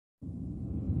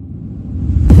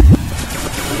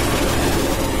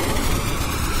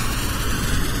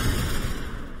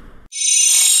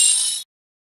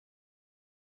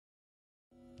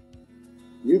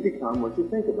become what you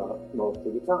think about most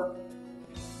of the time.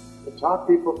 The top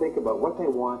people think about what they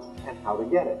want and how to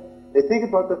get it. They think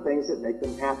about the things that make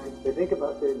them happy. They think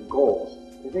about their goals.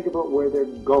 They think about where they're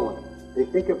going. They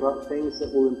think about things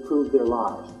that will improve their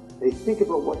lives. They think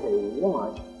about what they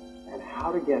want and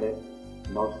how to get it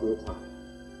most of the time.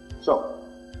 So,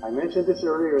 I mentioned this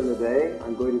earlier in the day.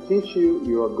 I'm going to teach you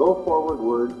your go-forward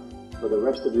word for the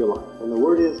rest of your life. And the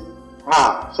word is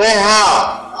how. Say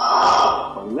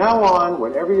how. From now on,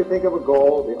 whenever you think of a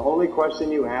goal, the only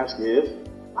question you ask is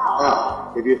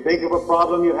how. If you think of a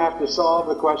problem you have to solve,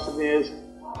 the question is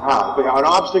how. If an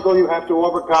obstacle you have to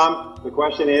overcome, the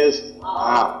question is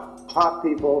how. Top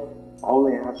people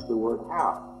only ask the word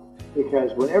how.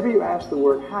 Because whenever you ask the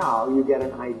word how, you get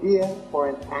an idea or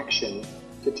an action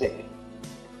to take.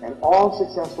 And all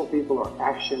successful people are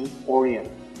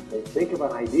action-oriented. They think of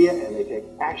an idea and they take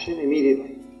action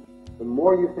immediately. The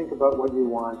more you think about what you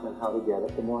want and how to get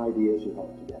it, the more ideas you have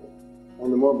to get it.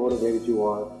 And the more motivated you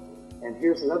are. And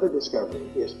here's another discovery,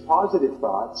 is positive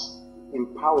thoughts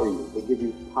empower you. They give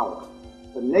you power.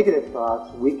 The negative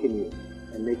thoughts weaken you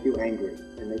and make you angry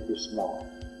and make you small.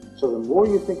 So the more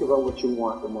you think about what you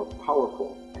want, the more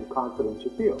powerful and confident you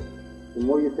feel. The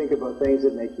more you think about things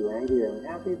that make you angry and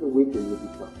unhappy, the weaker you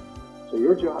become. So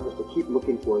your job is to keep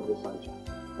looking toward the sunshine.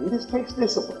 And this takes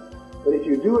discipline. But if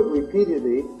you do it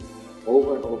repeatedly,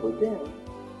 over and over again,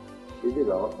 you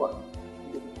develop what?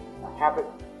 A habit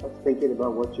of thinking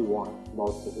about what you want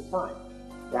most of the time.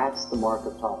 That's the mark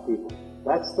of top people.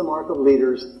 That's the mark of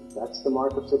leaders. That's the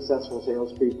mark of successful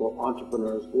salespeople,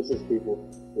 entrepreneurs, business people,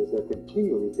 is they're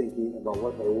continually thinking about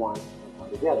what they want and how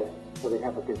to get it. So they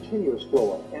have a continuous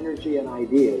flow of energy and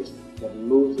ideas that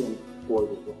moves them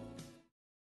toward the goal.